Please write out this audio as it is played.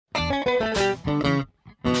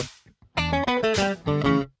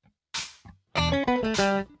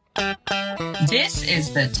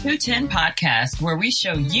is the 210 podcast, where we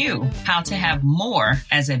show you how to have more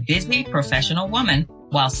as a busy professional woman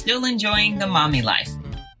while still enjoying the mommy life.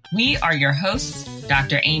 We are your hosts,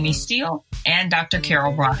 Dr. Amy Steele and Dr.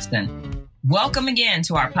 Carol Broxton. Welcome again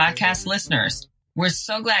to our podcast listeners. We're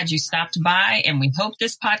so glad you stopped by, and we hope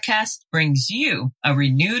this podcast brings you a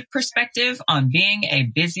renewed perspective on being a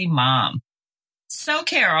busy mom. So,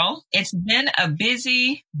 Carol, it's been a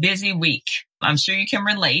busy week. I'm sure you can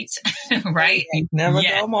relate, right? Never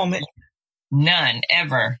dull moment. None,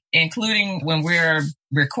 ever, including when we're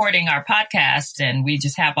recording our podcast and we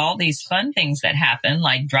just have all these fun things that happen,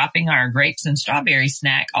 like dropping our grapes and strawberry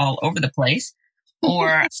snack all over the place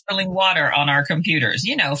or spilling water on our computers,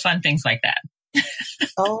 fun things like that.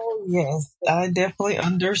 Oh, yes, I definitely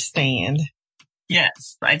understand.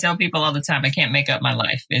 Yes, I tell people all the time, I can't make up my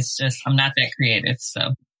life. It's just, I'm not that creative.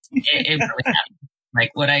 So it really happened.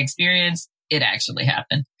 Like what I experienced, it actually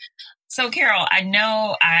happened. So, Carol, I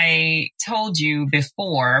know I told you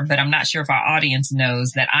before, but I'm not sure if our audience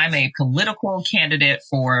knows that I'm a political candidate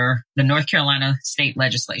for the North Carolina State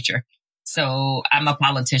Legislature. So I'm a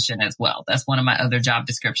politician as well. That's one of my other job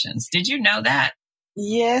descriptions. Did you know that?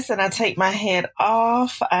 Yes, and I take my head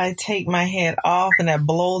off. And that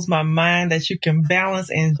blows my mind that you can balance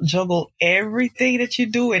and juggle everything that you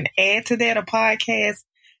do and add to that a podcast.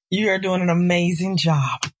 You are doing an amazing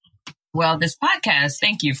job. Well, this podcast,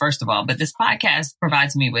 thank you, first of all, but this podcast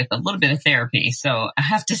provides me with a little bit of therapy. So I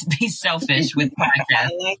have to be selfish with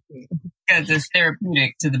podcasts because it's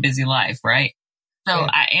therapeutic to the busy life, right? So yeah.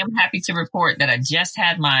 I am happy to report that I just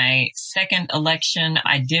had my second election.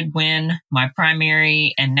 I did win my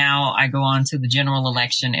primary, and now I go on to the general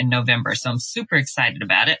election in November. So I'm super excited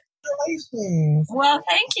about it. Congratulations. Well,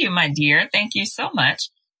 thank you, my dear. Thank you so much.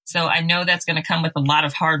 So I know that's going to come with a lot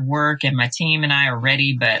of hard work, and my team and I are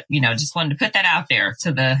ready, but, just wanted to put that out there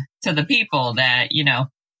to the people that,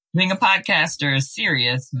 being a podcaster is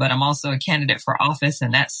serious, but I'm also a candidate for office,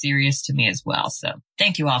 and that's serious to me as well. So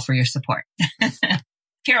thank you all for your support.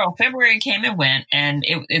 Carol, February came and went, and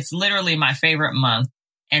it's literally my favorite month.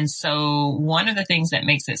 And so one of the things that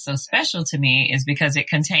makes it so special to me is because it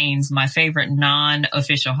contains my favorite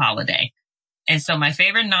non-official holiday. And so my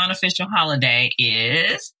favorite non-official holiday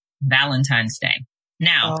is Valentine's Day.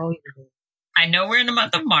 Now, I know we're in the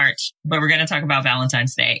month of March, but we're going to talk about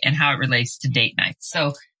Valentine's Day and how it relates to date night.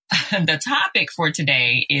 So the topic for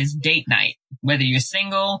today is date night. Whether you're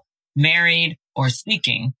single, married, or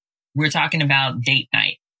seeking, we're talking about date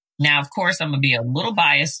night. Now, of course, I'm going to be a little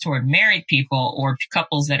biased toward married people or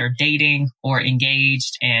couples that are dating or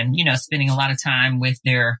engaged and, spending a lot of time with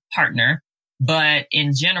their partner. But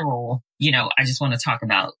in general, I just want to talk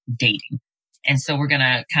about dating. And so we're going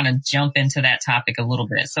to kind of jump into that topic a little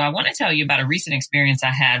bit. So I want to tell you about a recent experience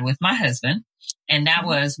I had with my husband. And that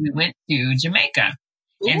was, we went to Jamaica.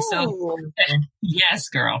 And so, yes,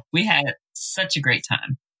 girl, we had such a great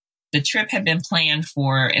time. The trip had been planned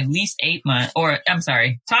for at least 8 months,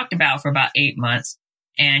 talked about for about 8 months.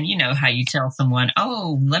 And you know how you tell someone,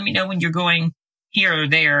 oh, let me know when you're going here or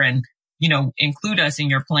there and, include us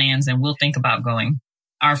in your plans and we'll think about going.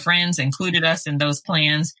 Our friends included us in those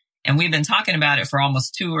plans. And we've been talking about it for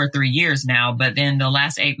almost 2 or 3 years now. But then the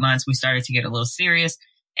last 8 months, we started to get a little serious.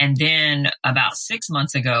 And then about 6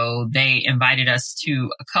 months ago, they invited us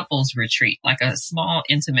to a couples retreat, like a small,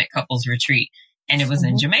 intimate couples retreat. And it was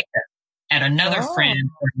in Jamaica at another friend,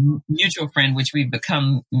 or mutual friend, which we've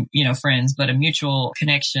become, friends, but a mutual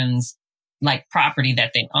connections, like property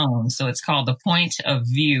that they own. So it's called the Point of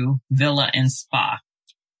View Villa and Spa.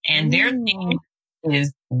 And their theme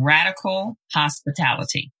is radical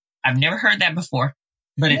hospitality. I've never heard that before,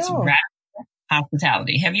 but it's radical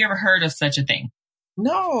hospitality. Have you ever heard of such a thing?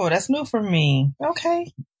 No, that's new for me.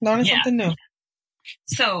 Okay. Learning something new.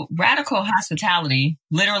 So radical hospitality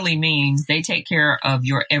literally means they take care of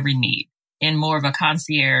your every need in more of a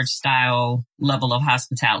concierge style level of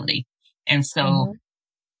hospitality. And so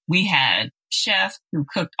we had chefs who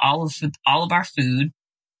cooked all of our food.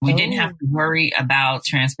 We didn't have to worry about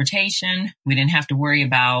transportation. We didn't have to worry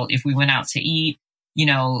about if we went out to eat,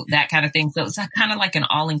 that kind of thing. So it's kind of like an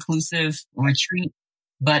all-inclusive retreat.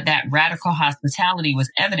 But that radical hospitality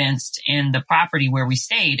was evidenced in the property where we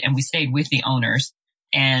stayed, and we stayed with the owners,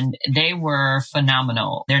 and they were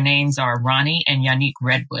phenomenal. Their names are Ronnie and Yannick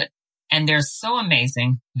Redwood, and they're so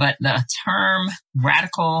amazing. But the term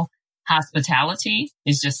radical hospitality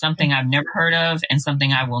is just something I've never heard of and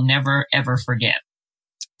something I will never, ever forget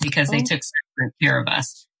because they took such great care of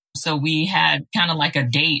us. So we had kind of like a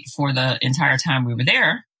date for the entire time we were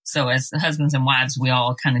there. So as husbands and wives, we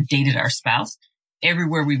all kind of dated our spouse.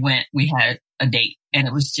 Everywhere we went, we had a date, and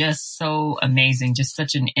it was just so amazing. Just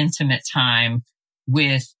such an intimate time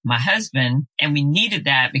with my husband. And we needed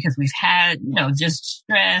that because we've had, just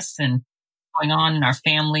stress and going on in our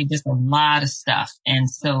family, just a lot of stuff. And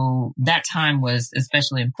so that time was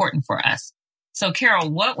especially important for us. So Carol,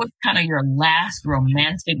 what was kind of your last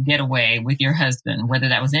romantic getaway with your husband, whether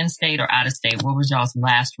that was in state or out of state? What was y'all's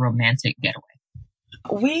last romantic getaway?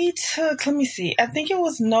 We took, let me see, I think it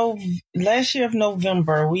was last year of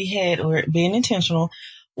November. We're being intentional.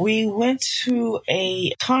 We went to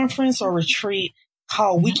a conference or retreat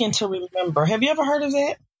called Weekend to Remember. Have you ever heard of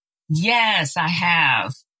that? Yes, I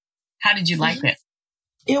have. How did you like it?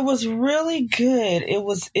 It was really good.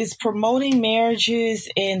 It's promoting marriages,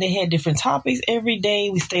 and they had different topics every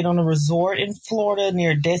day. We stayed on a resort in Florida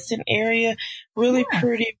near Destin area. Really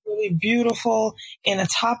pretty, really beautiful. And the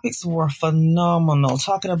topics were phenomenal.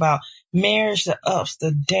 Talking about marriage, the ups,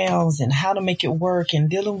 the downs, and how to make it work, and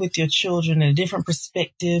dealing with your children and different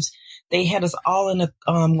perspectives. They had us all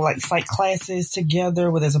in psych classes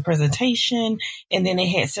together as a presentation. And then they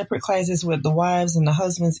had separate classes with the wives and the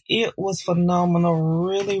husbands. It was phenomenal.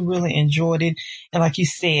 Really, really enjoyed it. And like you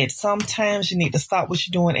said, sometimes you need to stop what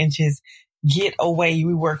you're doing and just get away.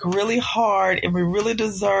 We work really hard and we really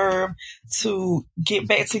deserve to get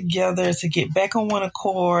back together, to get back on one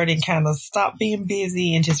accord and kind of stop being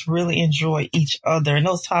busy and just really enjoy each other. And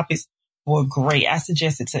those topics were great. I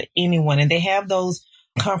suggest it to anyone. And they have those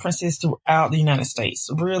conferences throughout the United States.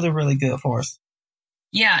 Really, really good for us.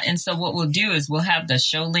 Yeah. And so what we'll do is we'll have the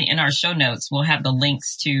show link in our show notes. We'll have the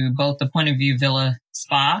links to both the Point of View Villa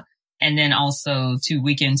Spa and then also to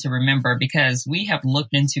Weekend to Remember, because we have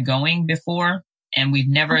looked into going before and we've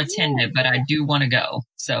never attended, but I do want to go.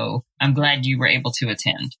 So I'm glad you were able to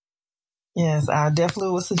attend. Yes, I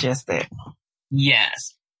definitely would suggest that.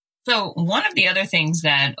 Yes. So one of the other things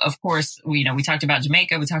that, of course, we talked about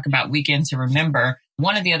Jamaica, we talked about Weekend to Remember.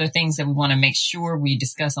 One of the other things that we want to make sure we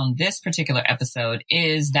discuss on this particular episode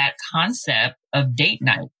is that concept of date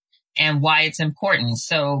night and why it's important.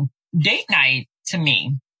 So date night to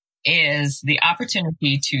me is the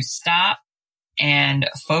opportunity to stop and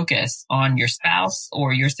focus on your spouse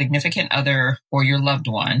or your significant other or your loved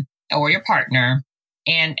one or your partner.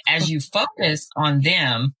 And as you focus on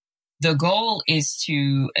them, the goal is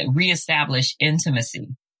to reestablish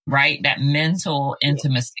intimacy, right? That mental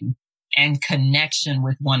intimacy and connection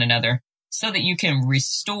with one another so that you can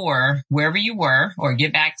restore wherever you were or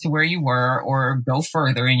get back to where you were or go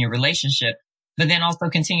further in your relationship, but then also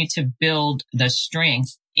continue to build the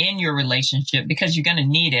strength in your relationship because you're going to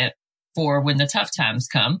need it for when the tough times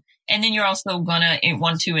come. And then you're also going to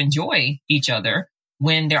want to enjoy each other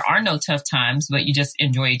when there are no tough times, but you just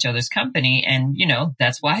enjoy each other's company. And,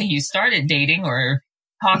 that's why you started dating or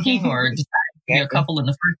talking or decided to be a couple in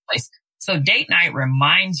the first place. So date night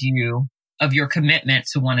reminds you of your commitment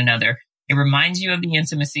to one another. It reminds you of the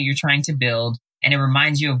intimacy you're trying to build, and it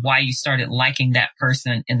reminds you of why you started liking that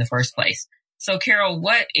person in the first place. So Carol,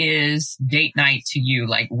 what is date night to you?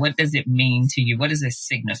 Like, what does it mean to you? What does it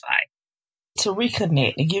signify? To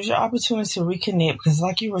reconnect. It gives you opportunity to reconnect because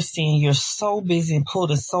like you were saying, you're so busy and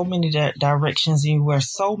pulled in so many directions and you wear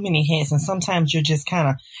so many hats, and sometimes you're just kind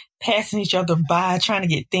of passing each other by trying to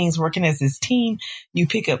get things working as this team. You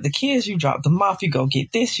pick up the kids, you drop them off, you go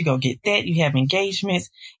get this, you go get that, you have engagements,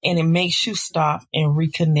 and it makes you stop and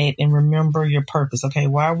reconnect and remember your purpose. Okay,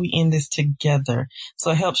 why are we in this together?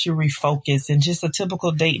 So it helps you refocus. And just a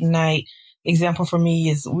typical date night example for me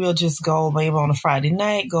is we'll just go maybe on a Friday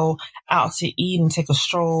night, go out to eat and take a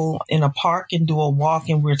stroll in a park and do a walk.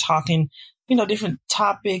 And we're talking, different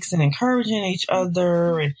topics and encouraging each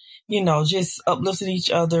other and, just uplifting each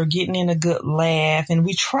other, getting in a good laugh. And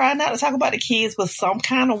we try not to talk about the kids, but some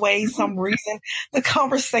kind of way, some reason, the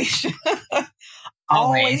conversation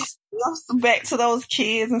always looks back to those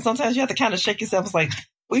kids. And sometimes you have to kind of shake yourself. It's like,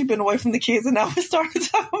 we've been away from the kids and now we're starting to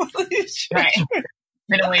talk about these children. Right.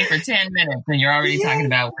 Been away for 10 minutes and you're already talking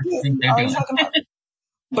about what they're doing.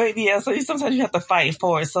 But yeah, so sometimes you have to fight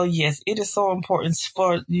for it. So yes, it is so important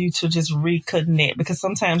for you to just reconnect because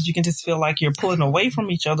sometimes you can just feel like you're pulling away from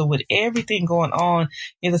each other with everything going on.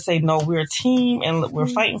 You have to say, no, we're a team and we're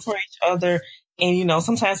fighting for each other. And,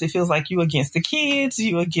 sometimes it feels like you against the kids,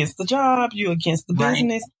 you against the job, you against the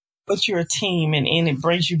business, but you're a team and it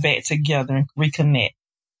brings you back together and reconnect.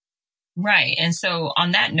 Right. And so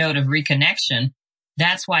on that note of reconnection,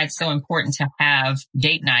 that's why it's so important to have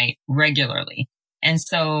date night regularly. And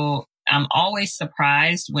so I'm always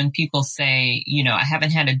surprised when people say, I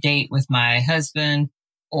haven't had a date with my husband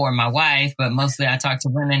or my wife, but mostly I talk to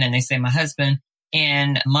women and they say my husband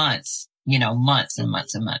in months, months and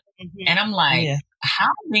months and months. Mm-hmm. And I'm like,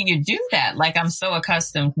 how do you do that? Like, I'm so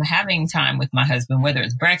accustomed to having time with my husband, whether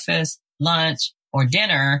it's breakfast, lunch, or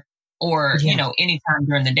dinner, or, anytime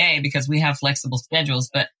during the day because we have flexible schedules.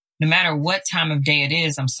 But no matter what time of day it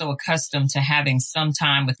is, I'm so accustomed to having some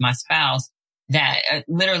time with my spouse that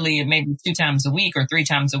literally it may be 2 times a week or 3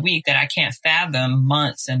 times a week that I can't fathom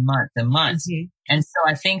months and months and months. Mm-hmm. And so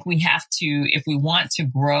I think we have to, if we want to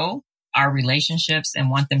grow our relationships and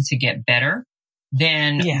want them to get better,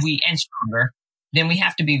 then and stronger, then we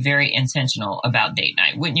have to be very intentional about date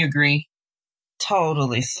night. Wouldn't you agree?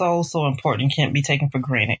 Totally. So important. Can't be taken for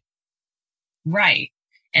granted. Right.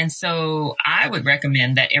 And so I would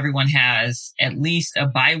recommend that everyone has at least a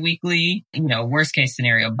biweekly, worst case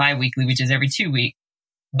scenario, biweekly, which is every 2 weeks,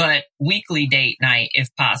 but weekly date night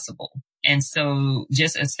if possible. And so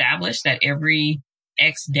just establish that every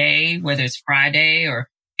X day, whether it's Friday or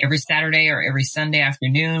every Saturday or every Sunday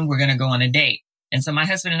afternoon, we're going to go on a date. And so my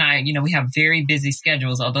husband and I, we have very busy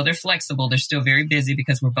schedules. Although they're flexible, they're still very busy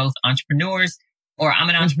because we're both entrepreneurs, or I'm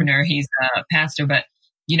an entrepreneur. He's a pastor, but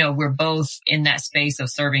we're both in that space of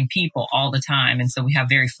serving people all the time. And so we have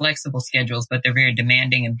very flexible schedules, but they're very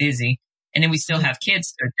demanding and busy. And then we still have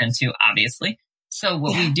kids to attend to, obviously. So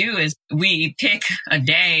what we do is we pick a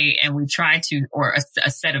day and we try to, or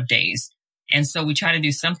a set of days. And so we try to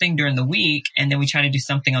do something during the week and then we try to do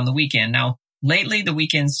something on the weekend. Now, lately the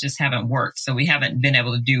weekends just haven't worked. So we haven't been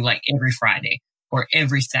able to do like every Friday or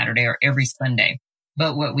every Saturday or every Sunday.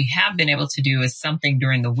 But what we have been able to do is something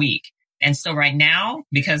during the week. And so right now,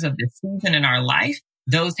 because of the season in our life,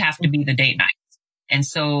 those have to be the date nights. And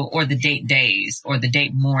so, or the date days, or the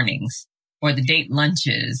date mornings, or the date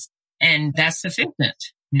lunches. And that's sufficient.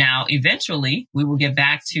 Now, eventually, we will get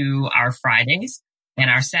back to our Fridays and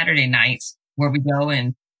our Saturday nights where we go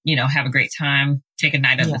and, have a great time, take a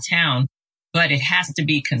night out of town. But it has to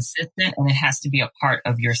be consistent and it has to be a part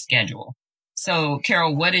of your schedule. So,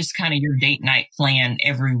 Carol, what is kind of your date night plan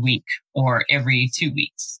every week or every 2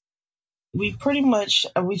 weeks? We pretty much,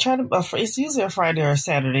 we try to, it's usually a Friday or a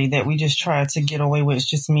Saturday that we just try to get away with. It's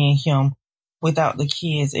just me and him without the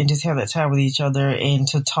kids and just have that time with each other and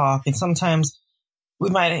to talk. And sometimes we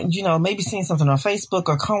might, maybe seeing something on Facebook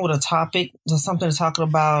or come with a topic, just something to talk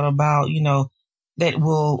about, that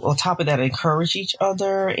a topic that encourage each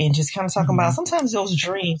other and just kind of talking about sometimes those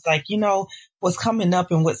dreams, like, what's coming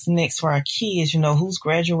up and what's next for our kids, who's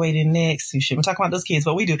graduating next. We shouldn't talk about those kids,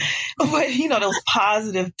 but we do. But, those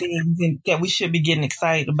positive things that we should be getting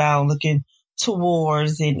excited about, looking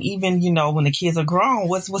towards. And even, when the kids are grown,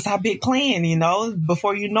 what's our big plan,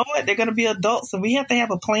 before you know it, they're going to be adults. So we have to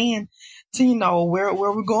have a plan to, where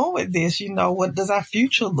we're going with this, what does our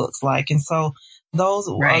future looks like? And so those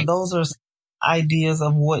are ideas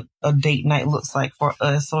of what a date night looks like for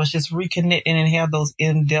us. So it's just reconnecting and have those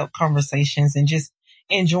in-depth conversations and just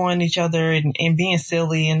enjoying each other and being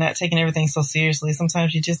silly and not taking everything so seriously.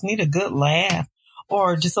 Sometimes you just need a good laugh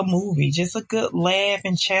or just a movie, just a good laugh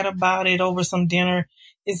and chat about it over some dinner.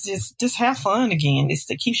 It's just have fun again.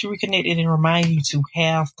 It keeps you reconnected and remind you to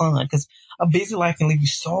have fun because a busy life can leave you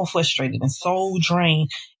so frustrated and so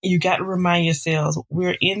drained. And you got to remind yourselves,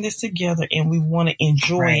 we're in this together and we want to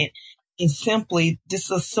enjoy it. It's simply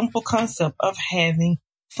just a simple concept of having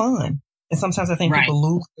fun. And sometimes I think people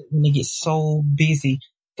lose it when they get so busy.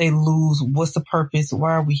 They lose what's the purpose?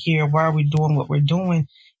 Why are we here? Why are we doing what we're doing?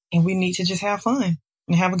 And we need to just have fun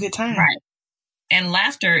and have a good time. Right. And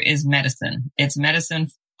laughter is medicine. It's medicine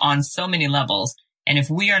on so many levels. And if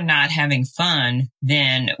we are not having fun,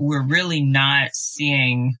 then we're really not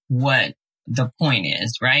seeing what the point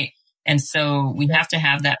is, right? And so we have to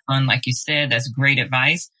have that fun. Like you said, that's great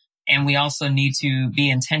advice. And we also need to be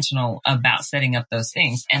intentional about setting up those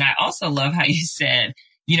things. And I also love how you said,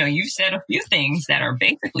 you've said a few things that are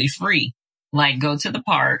basically free, like go to the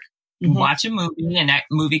park, watch a movie, and that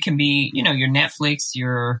movie can be, your Netflix,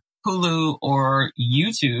 your Hulu, or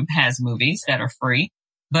YouTube has movies that are free.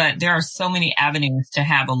 But there are so many avenues to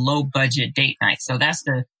have a low budget date night. So that's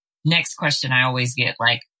the next question I always get,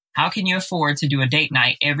 like, how can you afford to do a date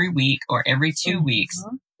night every week or every 2 weeks?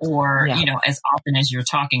 Or, as often as you're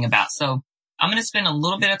talking about. So I'm going to spend a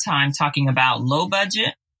little bit of time talking about low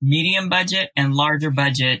budget, medium budget, and larger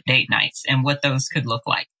budget date nights and what those could look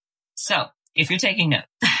like. So if you're taking notes,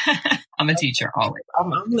 I'm a teacher always. I'm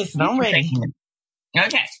listening. I'm ready.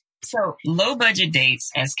 Okay. So low budget dates,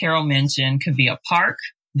 as Carol mentioned, could be a park,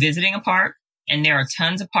 visiting a park. And there are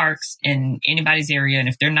tons of parks in anybody's area. And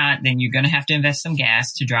if they're not, then you're going to have to invest some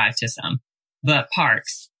gas to drive to some. But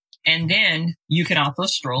parks. And then you can also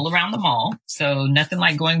stroll around the mall. So nothing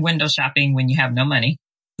like going window shopping when you have no money,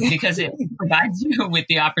 because it provides you with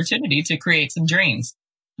the opportunity to create some dreams.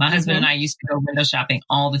 My husband and I used to go window shopping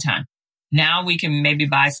all the time. Now we can maybe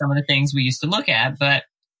buy some of the things we used to look at, but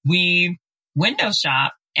we window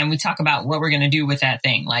shop And we talk about what we're going to do with that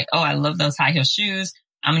thing. Like, oh, I love those high heel shoes.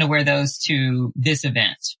 I'm going to wear those to this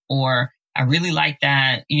event. Or I really like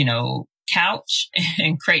that, couch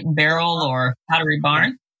in Crate and Barrel or Pottery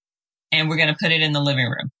Barn. And we're going to put it in the living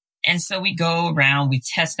room. And so we go around, we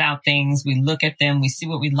test out things, we look at them, we see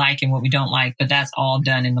what we like and what we don't like, but that's all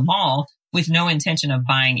done in the mall with no intention of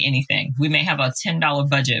buying anything. We may have a $10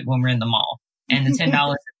 budget when we're in the mall, and the $10 is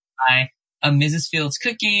to buy a Mrs. Fields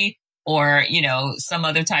cookie or, some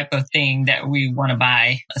other type of thing that we want to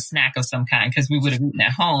buy, a snack of some kind, because we would have eaten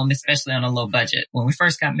at home, especially on a low budget. When we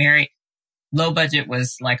first got married, low budget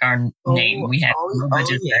was like our name. We had low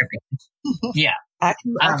budget for everything. Yeah. I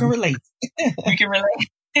can relate. You can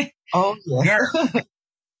relate? Oh, yes. Girl,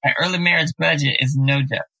 our early marriage budget is no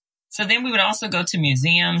joke. So then we would also go to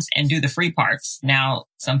museums and do the free parts. Now,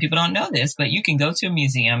 some people don't know this, but you can go to a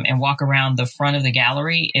museum and walk around the front of the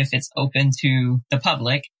gallery if it's open to the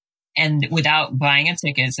public and without buying a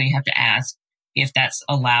ticket. So you have to ask if that's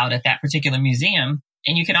allowed at that particular museum.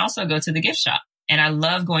 And you can also go to the gift shop. And I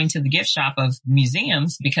love going to the gift shop of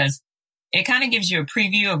museums because it kind of gives you a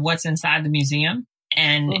preview of what's inside the museum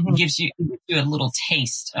and gives you a little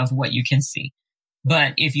taste of what you can see.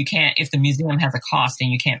 But if the museum has a cost and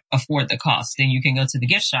you can't afford the cost, then you can go to the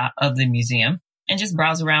gift shop of the museum and just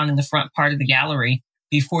browse around in the front part of the gallery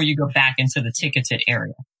before you go back into the ticketed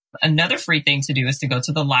area. Another free thing to do is to go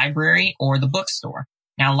to the library or the bookstore.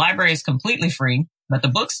 Now, library is completely free, but the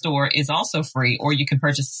bookstore is also free, or you can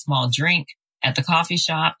purchase a small drink at the coffee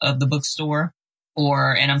shop of the bookstore,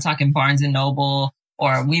 and I'm talking Barnes and Noble,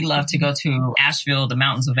 or we love to go to Asheville, the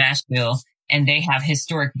mountains of Asheville, and they have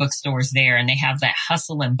historic bookstores there, and they have that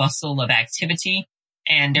hustle and bustle of activity.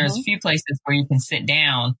 And there's a few places where you can sit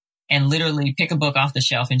down and literally pick a book off the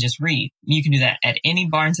shelf and just read. You can do that at any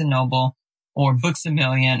Barnes and Noble or Books A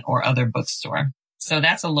Million or other bookstore. So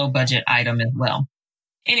that's a low budget item as well.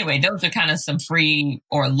 Anyway, those are kind of some free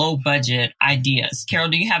or low budget ideas. Carol,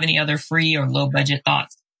 do you have any other free or low budget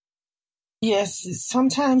thoughts? Yes,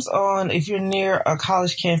 sometimes if you're near a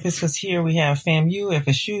college campus, because here we have FAMU,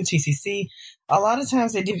 FSU, TCC, a lot of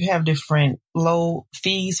times they do have different low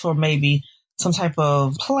fees for maybe some type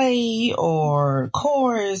of play or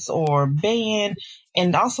chorus or band,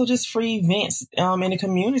 and also just free events in the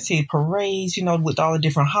community, parades, with all the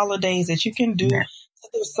different holidays that you can do. Yeah.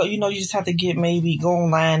 So, you just have to go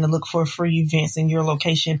online and look for free events in your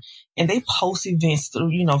location. And they post events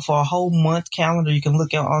through, for a whole month calendar. You can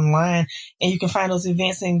look at online and you can find those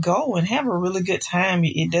events and go and have a really good time.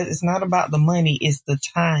 It's not about the money. It's the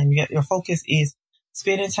time. Your focus is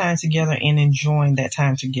spending time together and enjoying that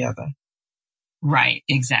time together. Right.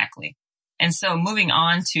 Exactly. And so moving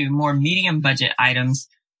on to more medium budget items.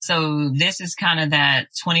 So this is kind of that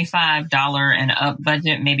 $25 and up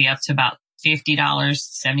budget, maybe up to about $50,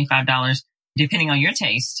 $75, depending on your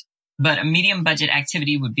taste. But a medium budget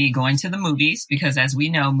activity would be going to the movies, because as we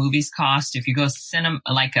know, movies cost, if you go cinema,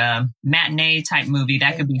 like a matinee type movie,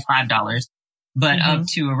 that could be $5, but up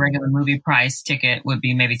to a regular movie price ticket would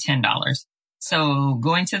be maybe $10. So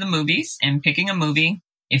going to the movies and picking a movie.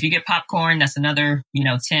 If you get popcorn, that's another,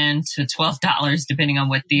 $10 to $12, depending on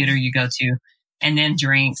what theater you go to, and then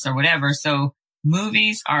drinks or whatever. So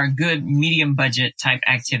movies are a good medium budget type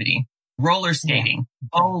activity. Roller skating,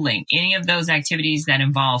 bowling, any of those activities that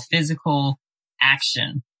involve physical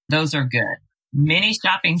action, those are good. Mini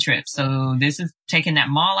shopping trips. So this is taking that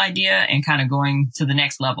mall idea and kind of going to the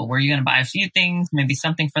next level where you're going to buy a few things, maybe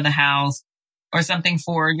something for the house or something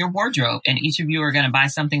for your wardrobe. And each of you are going to buy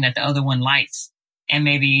something that the other one likes. And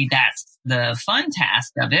maybe that's the fun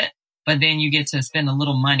task of it. But then you get to spend a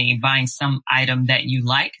little money buying some item that you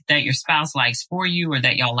like, that your spouse likes for you, or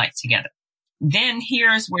that y'all like together. Then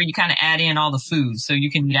here's where you kind of add in all the foods. So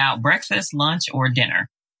you can eat out breakfast, lunch, or dinner.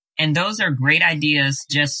 And those are great ideas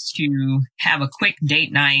just to have a quick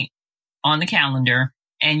date night on the calendar,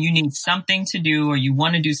 and you need something to do, or you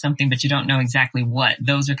want to do something, but you don't know exactly what.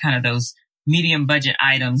 Those are kind of those medium budget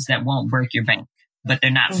items that won't break your bank, but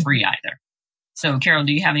they're not free either. So Carol,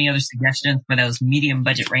 do you have any other suggestions for those medium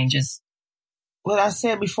budget ranges? What I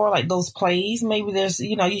said before, like those plays, maybe there's,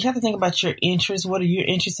 you have to think about your interests. What are you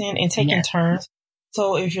interested in, and taking turns.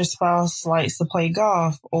 So if your spouse likes to play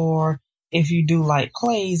golf, or if you do like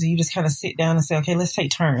plays, you just kind of sit down and say, okay, let's take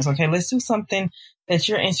turns. Okay, let's do something that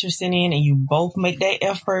you're interested in, and you both make that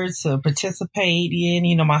effort to participate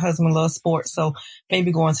in. My husband loves sports, so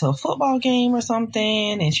maybe going to a football game or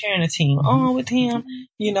something and cheering a team on with him,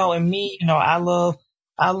 and me,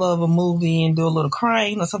 I love a movie and do a little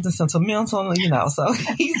crying or something sentimental, so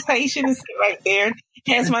he's patient and sit right there and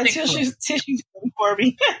has my tissues for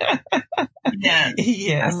me. Yes.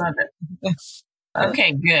 I love it.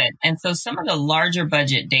 Okay, good. And so some of the larger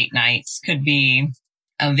budget date nights could be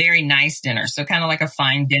a very nice dinner. So kind of like a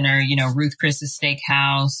fine dinner, Ruth Chris's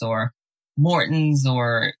Steakhouse or Morton's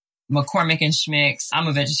or McCormick and Schmick's. I'm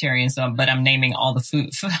a vegetarian, but I'm naming all the food,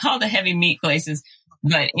 all the heavy meat places.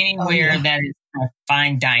 But anywhere that is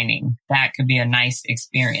fine dining, that could be a nice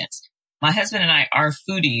experience. My husband and I are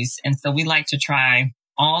foodies, and so we like to try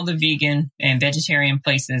all the vegan and vegetarian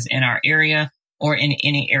places in our area or in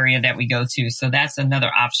any area that we go to. So that's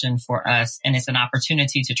another option for us. And it's an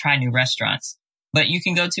opportunity to try new restaurants. But you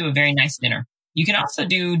can go to a very nice dinner. You can also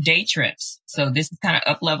do day trips. So this is kind of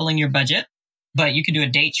up leveling your budget, but you can do a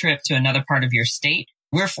day trip to another part of your state.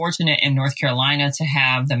 We're fortunate in North Carolina to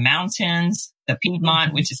have the mountains, the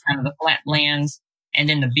Piedmont, which is kind of the flatlands, and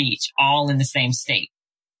then the beach, all in the same state.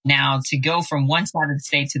 Now, to go from one side of the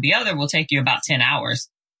state to the other will take you about 10 hours,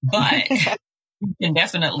 but you can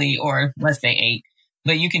definitely, or let's say 8,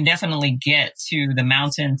 but you can definitely get to the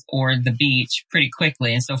mountains or the beach pretty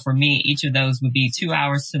quickly. And so for me, each of those would be 2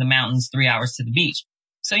 hours to the mountains, 3 hours to the beach.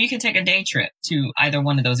 So you can take a day trip to either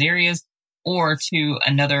one of those areas or to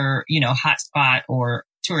another, hot spot or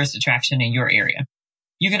tourist attraction in your area.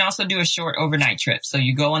 You can also do a short overnight trip. So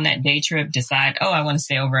you go on that day trip, decide, I want to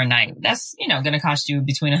stay over a night. That's, going to cost you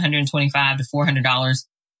between $125 to $400,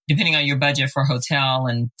 depending on your budget for hotel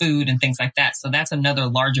and food and things like that. So that's another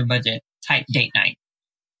larger budget type date night.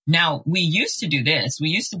 Now, we used to do this. We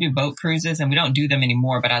used to do boat cruises, and we don't do them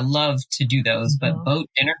anymore, but I love to do those. But boat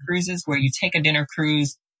dinner cruises, where you take a dinner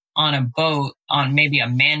cruise on a boat on maybe a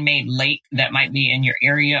man-made lake that might be in your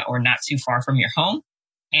area or not too far from your home,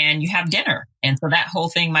 and you have dinner. And so that whole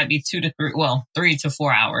thing might be 3 to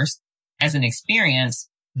 4 hours as an experience,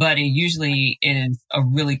 but it usually is a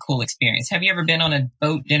really cool experience. Have you ever been on a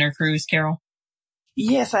boat dinner cruise, Carol?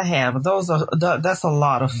 Yes, I have. That's a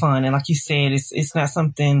lot of fun. And like you said, it's not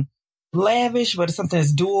something lavish, but it's something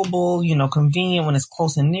that's doable, convenient when it's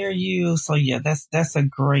close and near you. So yeah, that's a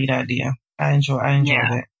great idea. I enjoy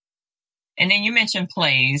that. And then you mentioned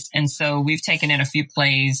plays. And so we've taken in a few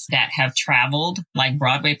plays that have traveled, like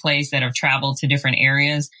Broadway plays that have traveled to different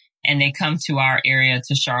areas, and they come to our area,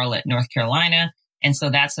 to Charlotte, North Carolina. And so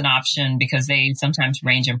that's an option because they sometimes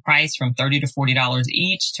range in price from $30 to $40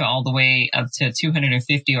 each to all the way up to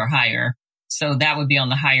 $250 or higher. So that would be on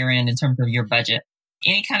the higher end in terms of your budget.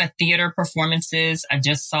 Any kind of theater performances. I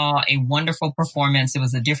just saw a wonderful performance. It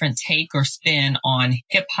was a different take or spin on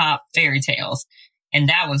hip hop fairy tales. And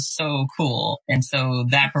that was so cool. And so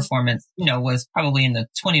that performance, was probably in the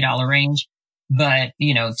 $20 range, but,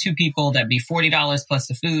 2 people, that'd be $40 plus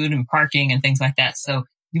the food and parking and things like that. So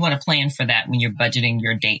you want to plan for that when you're budgeting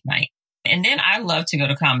your date night. And then I love to go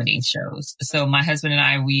to comedy shows. So my husband and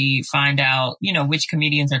I, we find out, which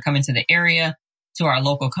comedians are coming to the area, to our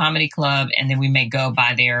local comedy club. And then we may go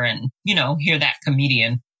by there and, hear that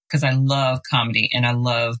comedian, because I love comedy and I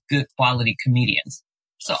love good quality comedians.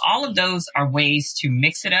 So all of those are ways to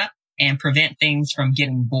mix it up and prevent things from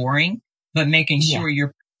getting boring, but making sure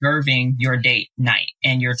you're preserving your date night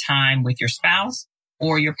and your time with your spouse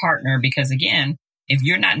or your partner. Because again, if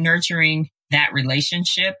you're not nurturing that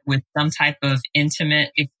relationship with some type of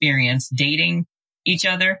intimate experience, dating each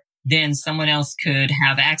other, then someone else could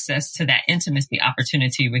have access to that intimacy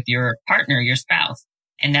opportunity with your partner, your spouse.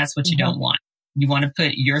 And that's what you don't want. You want to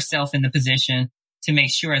put yourself in the position to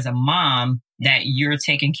make sure as a mom that you're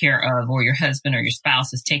taken care of, or your husband or your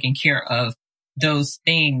spouse is taking care of those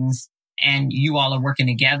things. And you all are working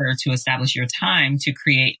together to establish your time to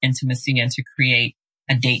create intimacy and to create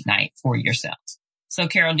a date night for yourselves. So,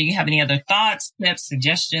 Carol, do you have any other thoughts, tips,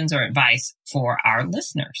 suggestions, or advice for our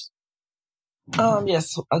listeners?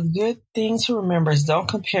 Yes, a good thing to remember is don't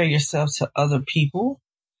compare yourself to other people,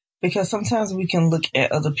 because sometimes we can look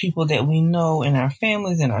at other people that we know in our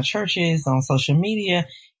families, in our churches, on social media,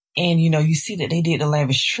 and, you see that they did a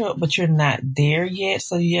lavish trip, but you're not there yet.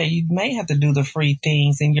 So, yeah, you may have to do the free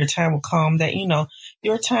things, and your time will come that,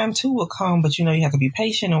 your time too will come, but, you have to be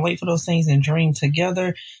patient and wait for those things and dream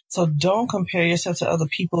together. So don't compare yourself to other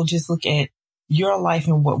people. Just look at your life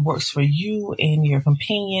and what works for you and your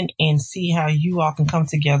companion, and see how you all can come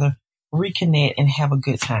together, reconnect, and have a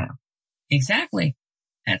good time. Exactly.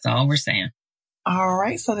 That's all we're saying. All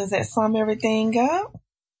right. So does that sum everything up?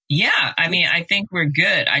 Yeah. I think we're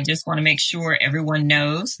good. I just want to make sure everyone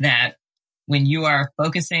knows that when you are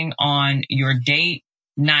focusing on your date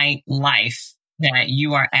night life, that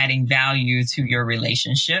you are adding value to your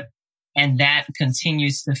relationship, and that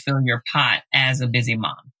continues to fill your pot as a busy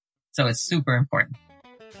mom. So it's super important.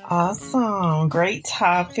 Awesome. Great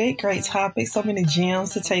topic. Great topic. So many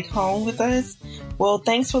gems to take home with us. Well,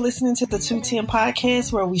 thanks for listening to the 210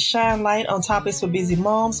 podcast, where we shine light on topics for busy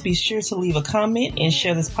moms. Be sure to leave a comment and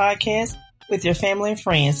share this podcast with your family and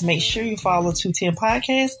friends. Make sure you follow 210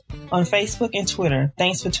 podcast on Facebook and Twitter.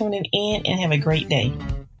 Thanks for tuning in and have a great day.